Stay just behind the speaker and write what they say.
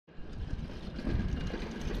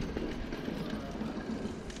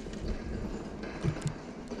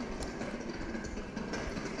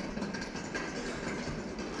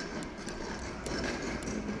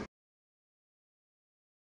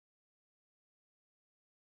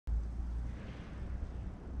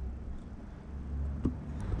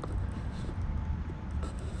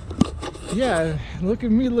Yeah, look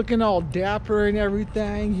at me looking all dapper and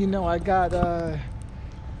everything. You know, I got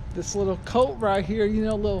this little coat right here, you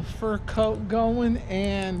know, little fur coat going.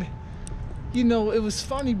 And, you know, it was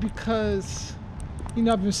funny because, you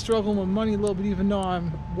know, I've been struggling with money a little bit, even though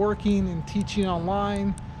I'm working and teaching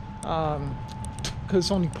online, because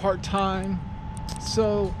it's only part time.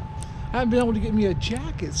 So I haven't been able to get me a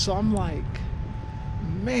jacket. So I'm like,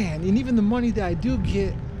 man, and even the money that I do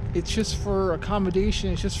get, it's just for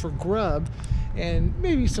accommodation, it's just for grub and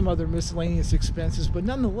maybe some other miscellaneous expenses. But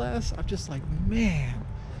nonetheless, I'm just like, man,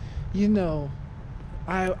 you know,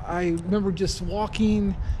 I remember just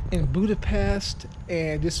walking in Budapest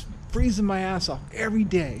and just freezing my ass off every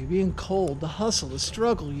day, being cold, the hustle, the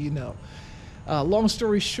struggle, you know. Long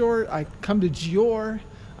story short, I come to Gior.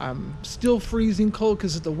 I'm still freezing cold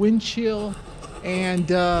because of the wind chill.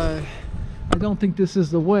 And I don't think this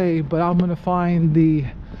is the way, but I'm going to find the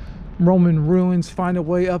Roman ruins, find a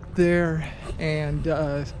way up there, and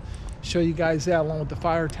show you guys that along with the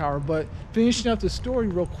fire tower. But finishing up the story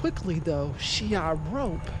real quickly, though, Shia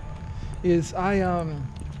rope is I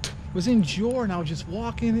was in Gior and I was just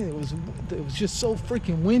walking. And it was just so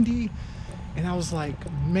freaking windy, and I was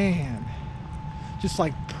like, man, just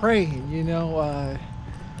like praying, you know,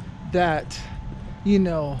 that, you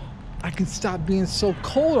know, I can stop being so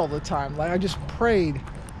cold all the time. Like I just prayed.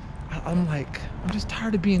 I'm like, I'm just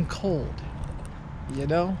tired of being cold, you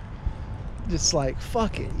know? Just like,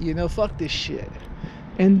 fuck it, you know, fuck this shit.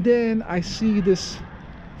 And then I see this,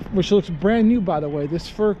 which looks brand new, by the way, this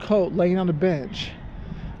fur coat laying on the bench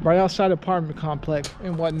right outside the apartment complex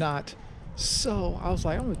and whatnot. So I was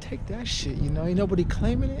like, I'm gonna take that shit, you know? Ain't nobody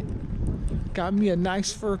claiming it. Got me a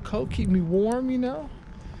nice fur coat, keep me warm, you know?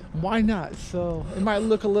 Why not? So it might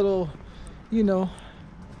look a little, you know,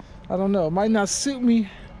 I don't know, it might not suit me.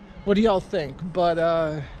 What do y'all think? But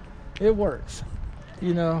it works,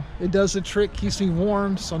 you know, it does the trick, keeps me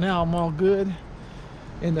warm. So now I'm all good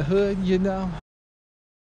in the hood, you know.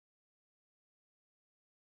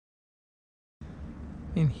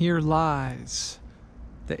 And here lies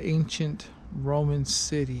the ancient Roman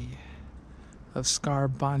city of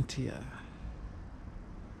Scarbantia,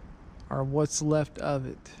 or what's left of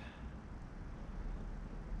it.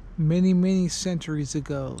 Many centuries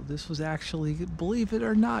ago, this was actually, believe it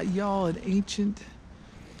or not, y'all, it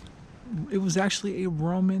was actually a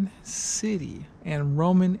Roman city, and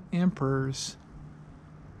Roman emperors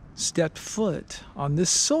stepped foot on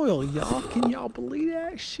this soil, y'all. Can y'all believe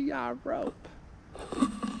that? Shia rope.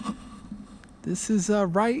 This is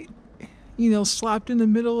right, you know, slapped in the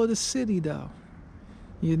middle of the city, though,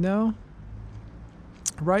 you know,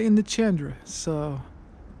 right in the Chandra. So,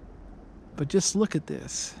 but just look at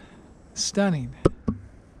this. Stunning.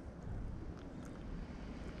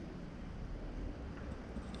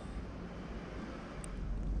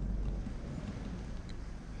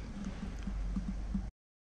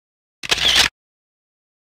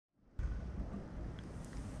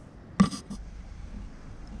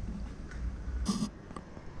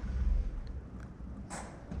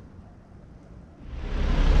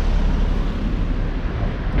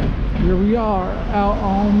 Here we are out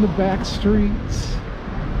on the back streets.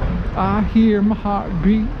 I hear my heart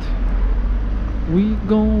beat. We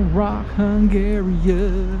gon' rock Hungary,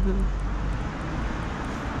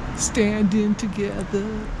 standing together.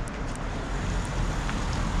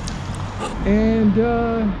 And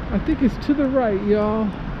I think it's to the right, y'all.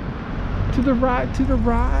 To the right, to the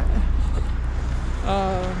right.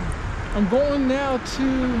 I'm going now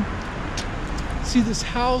to see this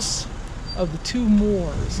house of the two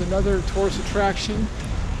Moors, another tourist attraction.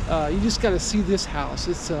 You just got to see this house.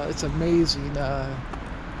 It's amazing,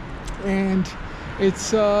 and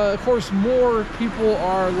it's of course more people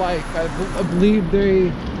are like I believe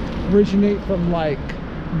they originate from like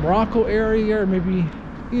Morocco area, or maybe,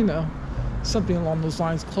 you know, something along those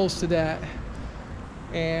lines, close to that.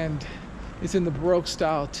 And it's in the Baroque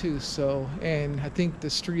style too. So, and I think the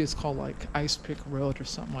street is called like Ice Pick Road or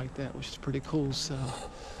something like that, which is pretty cool. So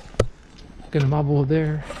gonna marble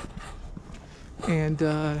there. And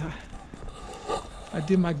I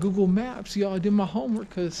did my Google Maps, y'all. I did my homework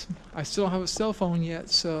because I still don't have a cell phone yet.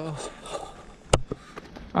 So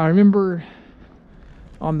I remember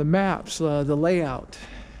on the maps the layout,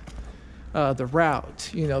 the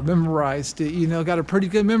route, you know, memorized it, you know, got a pretty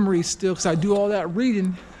good memory still because I do all that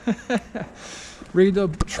reading. Ready to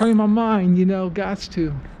train my mind, you know, gots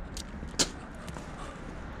to.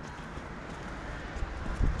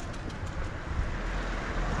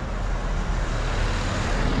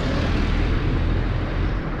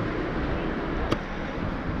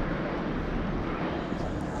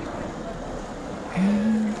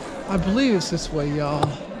 And I believe it's this way, y'all.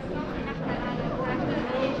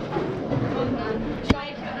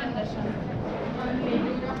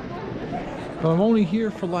 But I'm only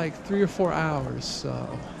here for like 3 or 4 hours,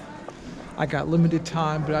 so I got limited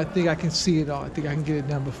time, but I think I can see it all. I think I can get it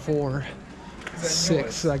done before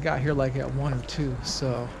 6. So I got here like at 1 or 2,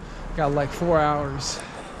 so got like 4 hours.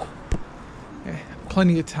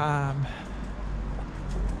 Plenty of time.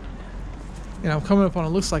 And I'm coming up on, it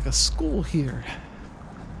looks like a school here.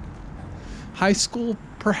 High school,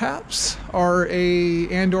 perhaps, or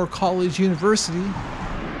or college, university.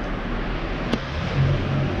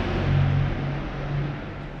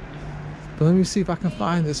 But let me see if I can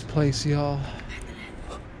find this place, y'all.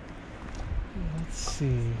 Let's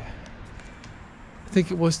see. I think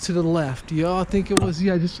it was to the left, y'all. I think it was,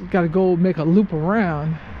 yeah, I just gotta go make a loop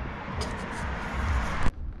around.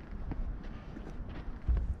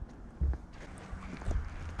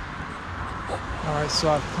 Alright, so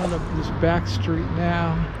I've come up this back street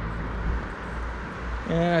now.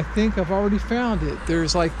 And I think I've already found it.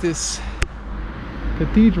 There's like this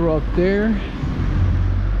cathedral up there.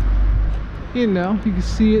 You know, you can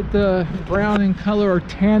see it, the brown in color, or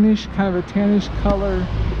tannish, kind of a tannish color.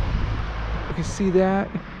 You can see that.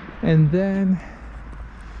 And then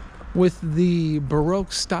with the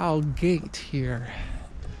Baroque style gate here,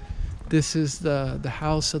 this is the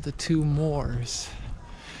house of the two Moors.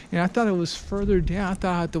 And I thought it was further down. I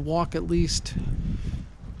thought I had to walk at least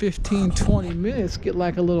 15-20 minutes, get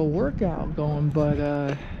like a little workout going,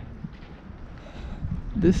 but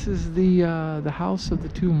this is the house of the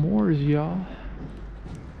two Moors, y'all.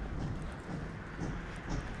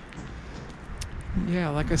 Yeah,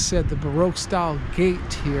 like I said, the Baroque style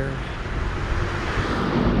gate here.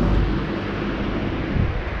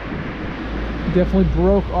 Definitely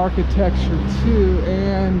Baroque architecture too,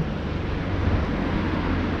 and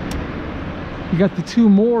you got the two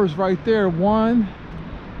Moors right there, one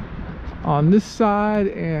on this side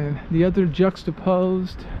and the other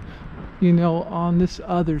juxtaposed, you know, on this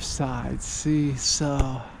other side. See,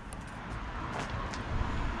 so,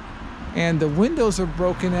 and the windows are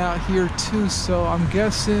broken out here too, so I'm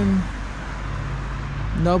guessing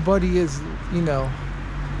nobody is, you know,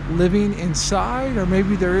 living inside, or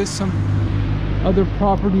maybe there is some other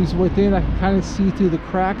properties within. I can kind of see through the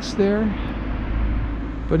cracks there,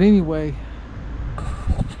 but anyway,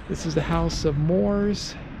 this is the house of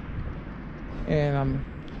Moors, and I'm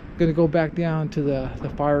gonna go back down to the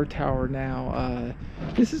fire tower now.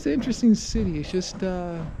 This is an interesting city. It's just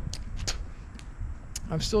I'm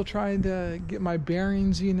still trying to get my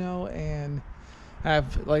bearings, you know, and I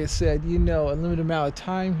have, like I said, you know, a limited amount of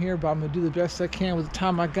time here, but I'm gonna do the best I can with the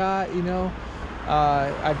time I got, you know.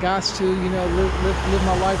 I got to, you know, live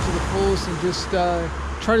my life to the fullest and just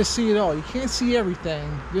try to see it all. You can't see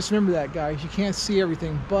everything. Just remember that, guys. You can't see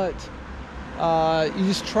everything, but you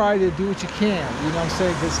just try to do what you can, you know what I'm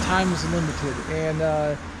saying? Because time is limited and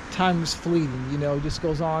time is fleeting, you know, it just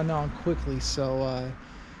goes on and on quickly. So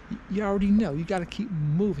you already know, you got to keep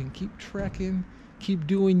moving, keep trekking, keep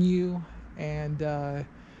doing you, and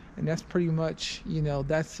that's pretty much, you know,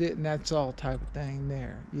 that's it and that's all type of thing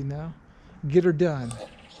there, you know? Get her done,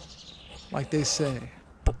 like they say.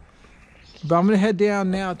 But I'm gonna head down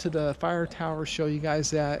now to the fire tower, show you guys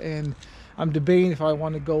that, and I'm debating if I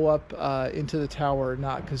want to go up into the tower or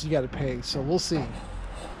not, because you got to pay, so we'll see.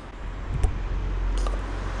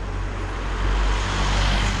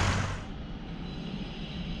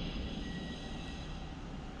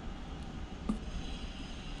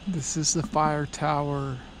 This is the fire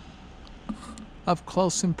tower, up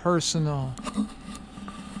close and personal.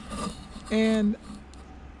 And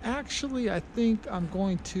actually, I think I'm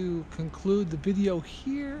going to conclude the video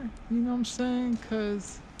here, you know what I'm saying?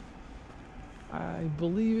 Because I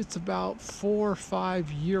believe it's about 4 or 5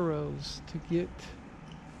 euros to get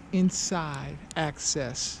inside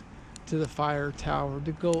access to the fire tower,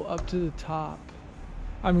 to go up to the top.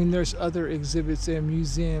 I mean, there's other exhibits and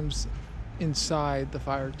museums inside the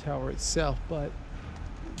fire tower itself, but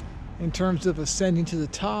in terms of ascending to the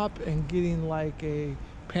top and getting like a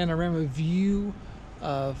panorama view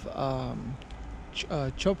of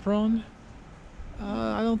Sopron,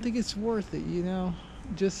 I don't think it's worth it, you know.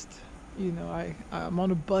 Just, you know, I'm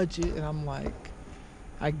on a budget, and I'm like,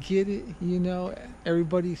 I get it, you know,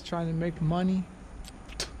 everybody's trying to make money.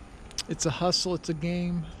 It's a hustle, it's a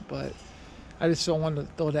game, but I just don't want to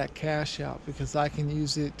throw that cash out, because I can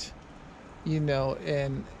use it, you know,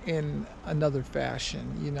 in another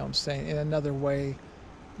fashion, you know what I'm saying, in another way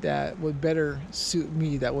that would better suit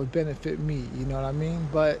me, that would benefit me, you know what I mean?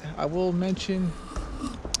 But I will mention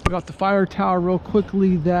about the fire tower real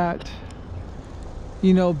quickly that,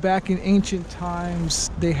 you know, back in ancient times,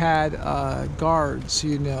 they had guards,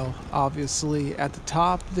 you know, obviously at the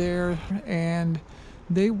top there, and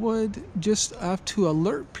they would just have to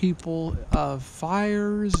alert people of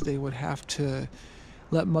fires. They would have to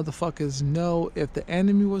let motherfuckers know if the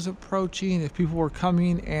enemy was approaching, if people were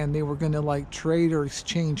coming and they were gonna like trade or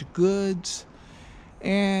exchange goods.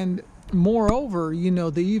 And moreover, you know,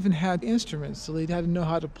 they even had instruments, so they had to know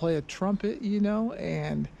how to play a trumpet, you know,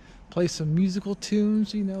 and play some musical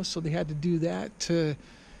tunes, you know, so they had to do that to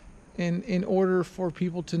in order for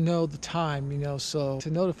people to know the time, you know. So to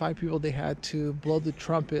notify people, they had to blow the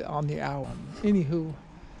trumpet on the hour. Anywho,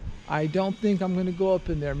 I don't think I'm gonna go up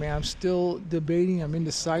in there, man. I'm still debating. I'm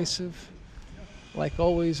indecisive, like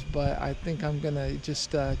always, but I think I'm gonna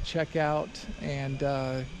just check out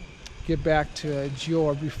and get back to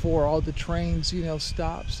Jor before all the trains, you know,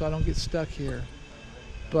 stop, so I don't get stuck here.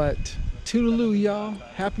 But toodaloo, y'all.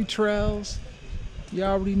 Happy trails. You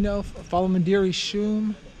already know. Follow Mandiri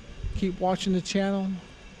Shum. Keep watching the channel.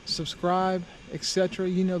 Subscribe, etc.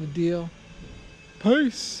 You know the deal.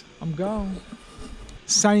 Peace. I'm gone.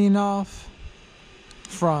 Signing off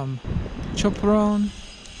from Sopron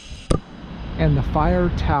and the Fire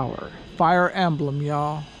Tower. Fire Emblem,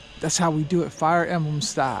 y'all. That's how we do it. Fire Emblem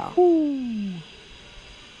style. Woo.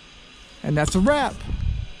 And that's a wrap.